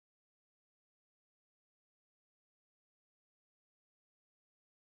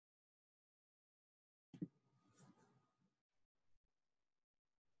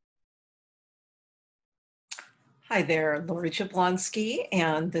Hi there, Lori Jablonski,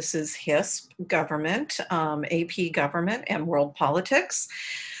 and this is HISP Government, AP Government and World Politics.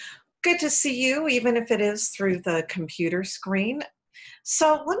 Good to see you, even if it is through the computer screen.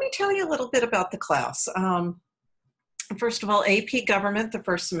 So let me tell you a little bit about the class. First of all, AP Government, the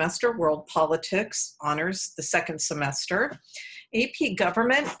first semester, World Politics, honors the second semester. AP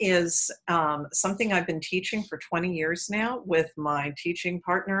Government is something I've been teaching for 20 years now with my teaching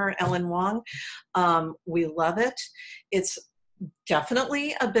partner, Ellen Wong. We love it. It's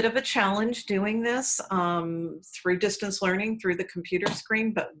definitely a bit of a challenge doing this through distance learning, through the computer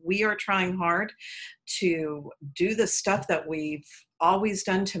screen, but we are trying hard to do the stuff that we've always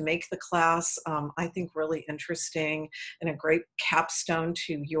done to make the class, I think, really interesting and a great capstone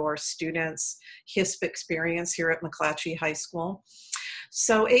to your students' HISP experience here at McClatchy High School.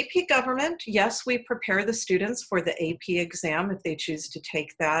 So AP Government, yes, we prepare the students for the AP exam if they choose to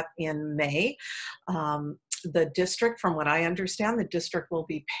take that in May. The district, from what I understand, the district will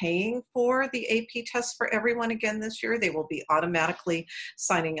be paying for the AP test for everyone again this year. They will be automatically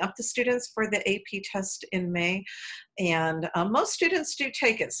signing up the students for the AP test in May. And most students do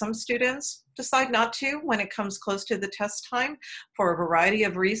take it. Some students decide not to when it comes close to the test time for a variety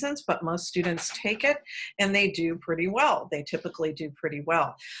of reasons, but most students take it and they do pretty well. They typically do pretty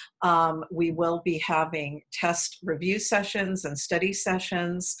well. We will be having test review sessions and study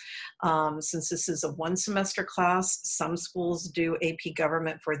sessions. Since this is a one semester class, some schools do AP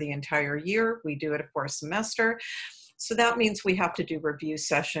Government for the entire year. We do it for a semester. So that means we have to do review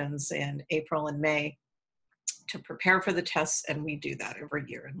sessions in April and May to prepare for the tests, and we do that every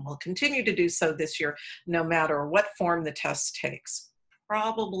year, and we'll continue to do so this year, no matter what form the test takes.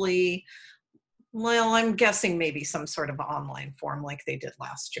 Probably, well, I'm guessing maybe some sort of online form like they did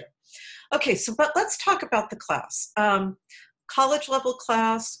last year. Okay, so but let's talk about the class. College level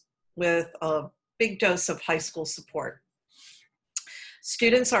class with a big dose of high school support.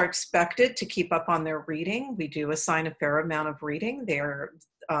 Students are expected to keep up on their reading. We do assign a fair amount of reading. They're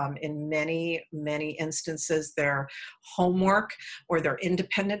in many instances, their homework or their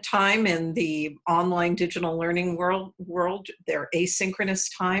independent time in the online digital learning world, their asynchronous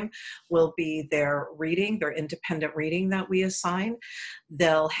time will be their reading, their independent reading that we assign.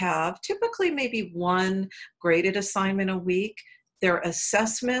 They'll have typically maybe one graded assignment a week. Their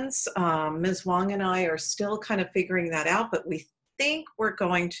assessments, Ms. Wong and I are still kind of figuring that out, but we think we're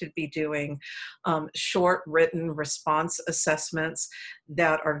going to be doing short written response assessments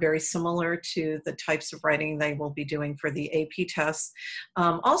that are very similar to the types of writing they will be doing for the AP tests.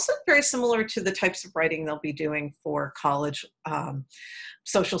 Also very similar to the types of writing they'll be doing for college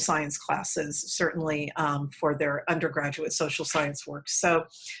social science classes, certainly for their undergraduate social science work. So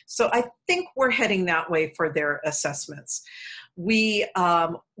I think we're heading that way for their assessments. We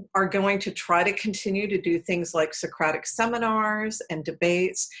are going to try to continue to do things like Socratic seminars and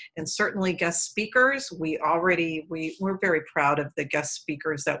debates, and certainly guest speakers. We're very proud of the guest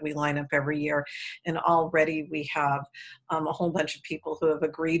speakers that we line up every year, and already we have a whole bunch of people who have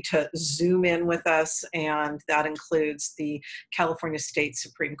agreed to Zoom in with us, and that includes the California State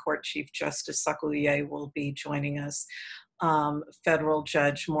Supreme Court Chief Justice Sakuye will be joining us. Federal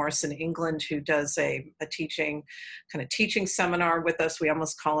Judge Morrison England, who does a teaching seminar with us. We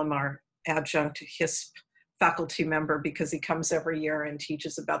almost call him our adjunct HISP faculty member because he comes every year and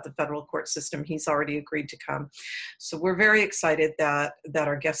teaches about the federal court system. He's already agreed to come. So we're very excited that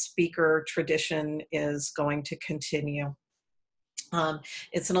our guest speaker tradition is going to continue.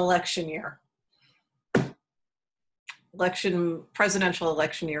 It's an election year. Presidential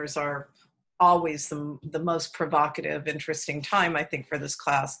election years are always the most provocative, interesting time, I think, for this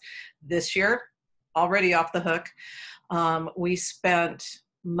class. This year, already off the hook. We spent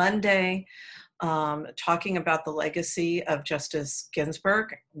Monday talking about the legacy of Justice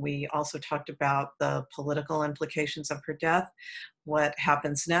Ginsburg. We also talked about the political implications of her death, what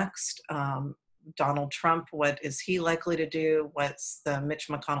happens next. Donald Trump, what is he likely to do? What's the Mitch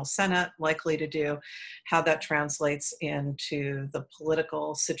McConnell Senate likely to do? How that translates into the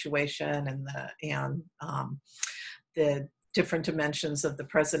political situation and the different dimensions of the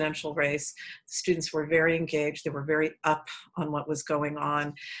presidential race. The students were very engaged. They were very up on what was going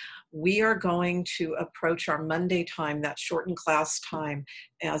on. We are going to approach our Monday time, that shortened class time,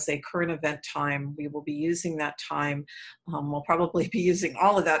 as a current event time. We will be using that time. We'll probably be using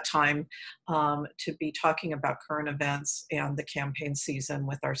all of that time to be talking about current events and the campaign season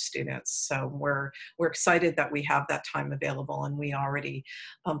with our students. So we're excited that we have that time available, and we already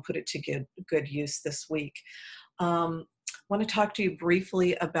put it to good use this week. want to talk to you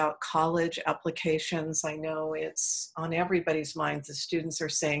briefly about college applications. I know it's on everybody's minds. The students are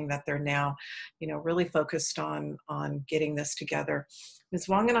saying that they're now, really focused on getting this together. Ms.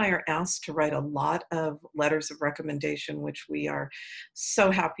 Wong and I are asked to write a lot of letters of recommendation, which we are so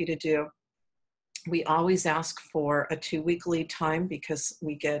happy to do. We always ask for a 2-week lead time because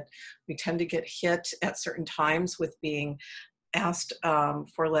we tend to get hit at certain times with being asked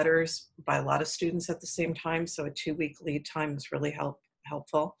for letters by a lot of students at the same time. So a 2-week lead time is really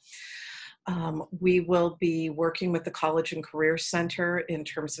helpful. We will be working with the College and Career Center in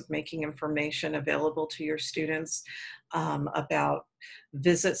terms of making information available to your students about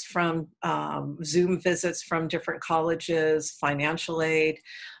visits from Zoom visits from different colleges, financial aid,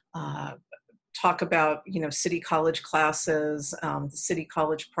 talk about, city college classes, the city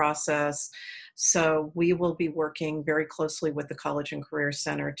college process. So we will be working very closely with the College and Career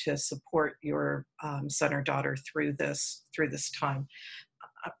Center to support your son or daughter through this time.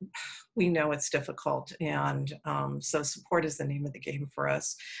 We know it's difficult, and so support is the name of the game for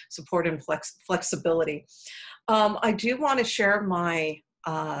us. Support and flexibility. I do want to share my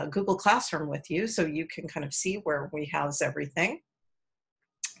Google Classroom with you so you can kind of see where we house everything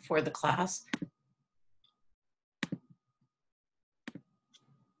for the class.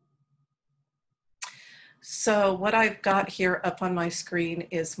 So what I've got here up on my screen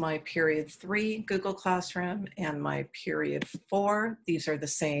is my period 3 Google Classroom and my period 4. These are the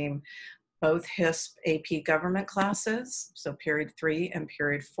same, both HISP AP government classes, so period 3 and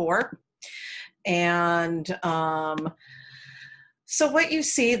period 4. And so what you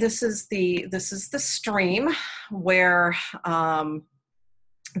see, this is the stream where all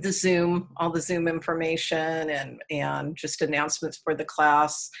the Zoom information and just announcements for the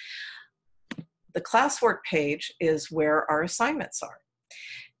class. The classwork page is where our assignments are.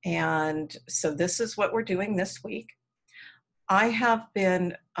 And so this is what we're doing this week. I have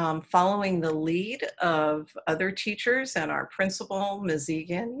been following the lead of other teachers and our principal, Ms.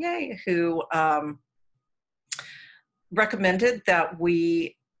 Egan, who recommended that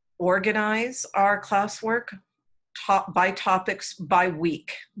we organize our classwork by topics by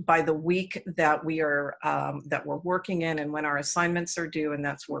week, by the week that we're working in and when our assignments are due, and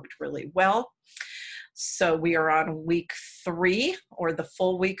that's worked really well. So we are on week 3, or the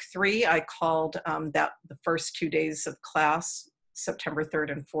full week 3. I called that the first 2 days of class, September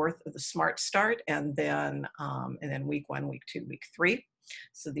 3rd and 4th, of the Smart Start, and then week 1, week 2, week 3.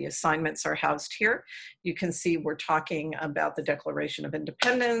 So the assignments are housed here. You can see we're talking about the Declaration of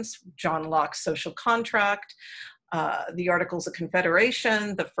Independence, John Locke's social contract, the Articles of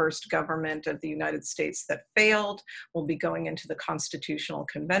Confederation, the first government of the United States that failed. We'll be going into the Constitutional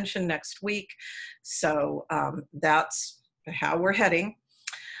Convention next week. So that's how we're heading.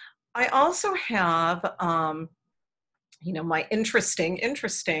 I also have, my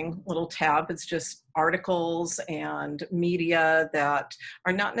interesting little tab. It's just articles and media that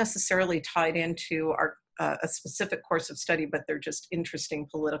are not necessarily tied into a specific course of study, but they're just interesting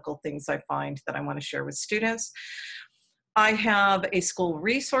political things I find that I want to share with students. I have a school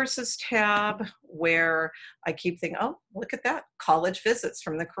resources tab where I keep thinking, oh, look at that, college visits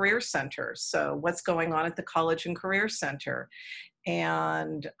from the Career Center. So what's going on at the College and Career Center?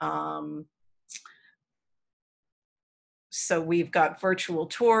 And so we've got virtual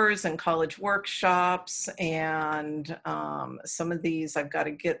tours and college workshops, and some of these I've got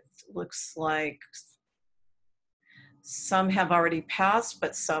to get, looks like some have already passed,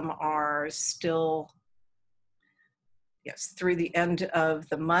 but some are still, yes, through the end of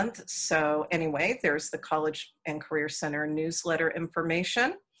the month. So anyway, there's the College and Career Center newsletter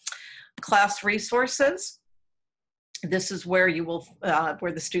information. Class resources. This is where you will,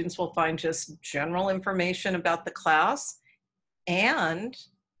 where the students will find just general information about the class, and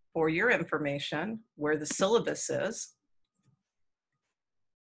for your information, where the syllabus is.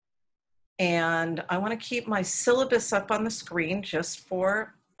 And I want to keep my syllabus up on the screen just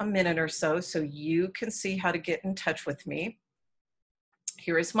for a minute or so you can see how to get in touch with me.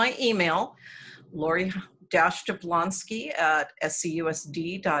 Here is my email,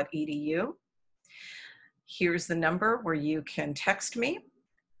 lori-jablonski@scusd.edu. Here's the number where you can text me.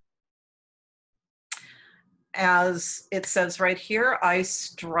 As it says right here, I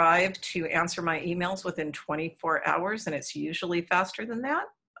strive to answer my emails within 24 hours, and it's usually faster than that,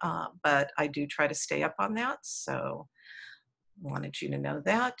 but I do try to stay up on that, so wanted you to know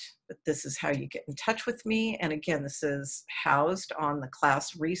that. But this is how you get in touch with me, and again, this is housed on the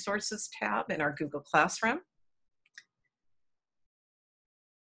Class Resources tab in our Google Classroom.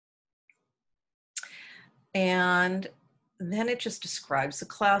 And then it just describes the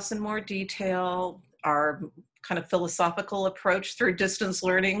class in more detail. our kind of philosophical approach through distance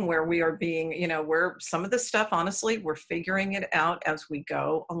learning, where we are being, where some of the stuff, honestly, we're figuring it out as we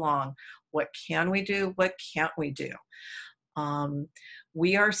go along. What can we do? What can't we do?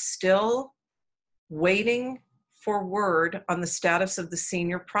 We are still waiting for word on the status of the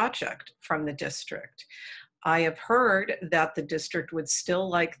senior project from the district. I have heard that the district would still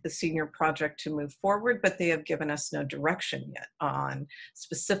like the senior project to move forward, but they have given us no direction yet on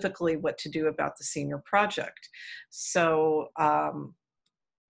specifically what to do about the senior project. So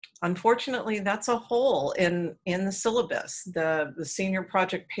unfortunately, that's a hole in the syllabus. The senior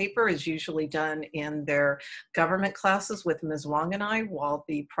project paper is usually done in their government classes with Ms. Wong and I, while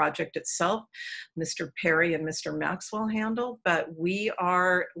the project itself, Mr. Perry and Mr. Maxwell handle. But we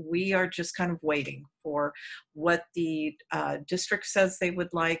are just kind of waiting for what the district says they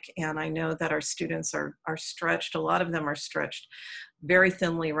would like. And I know that our students are stretched. A lot of them are stretched very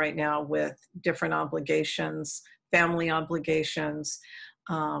thinly right now with different obligations, family obligations,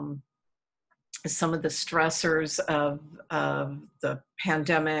 some of the stressors of the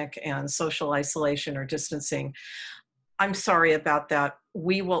pandemic and social isolation or distancing. I'm sorry about that.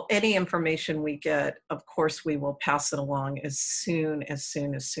 We will, any information we get, of course, we will pass it along as soon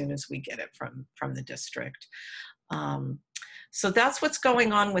as we get it from the district. So that's what's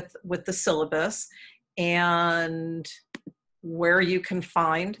going on with the syllabus, and where you can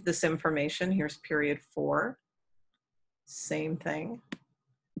find this information. Here's period 4. Same thing.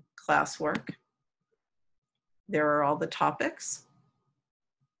 Classwork. There are all the topics.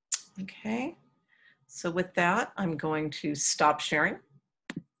 Okay, so with that, I'm going to stop sharing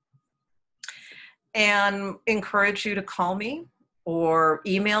and encourage you to call me or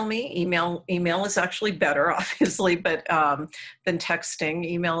email me. Email is actually better, obviously, but than texting.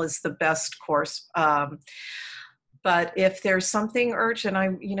 Email is the best course. But if there's something urgent,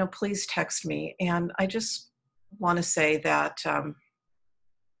 please text me. And I just want to say that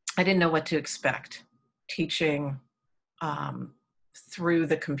I didn't know what to expect teaching through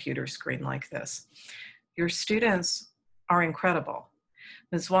the computer screen like this. Your students are incredible.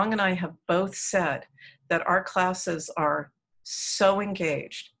 Ms. Wong and I have both said that our classes are so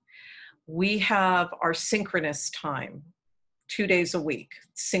engaged. We have our synchronous time 2 days a week.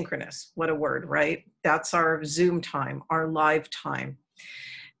 Synchronous, what a word, right? That's our Zoom time, our live time.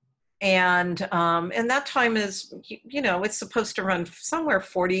 And that time is, it's supposed to run somewhere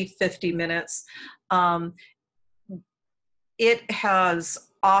 40, 50 minutes. It has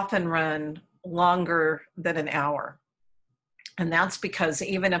often run longer than an hour. And that's because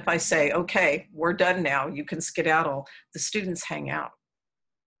even if I say, okay, we're done now, you can skedaddle, the students hang out.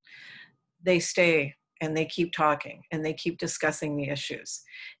 They stay and they keep talking and they keep discussing the issues.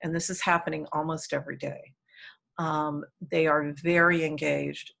 And this is happening almost every day. They are very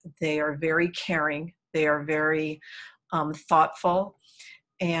engaged. They are very caring. They are very thoughtful.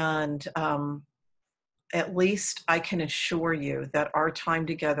 And at least I can assure you that our time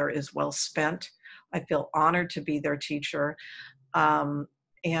together is well spent. I feel honored to be their teacher. And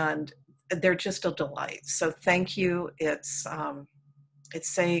they're just a delight. So thank you. It's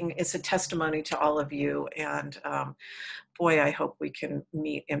a testimony to all of you. And boy, I hope we can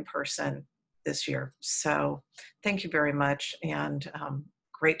meet in person this year. So thank you very much, and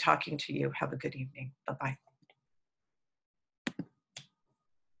great talking to you. Have a good evening. Bye-bye.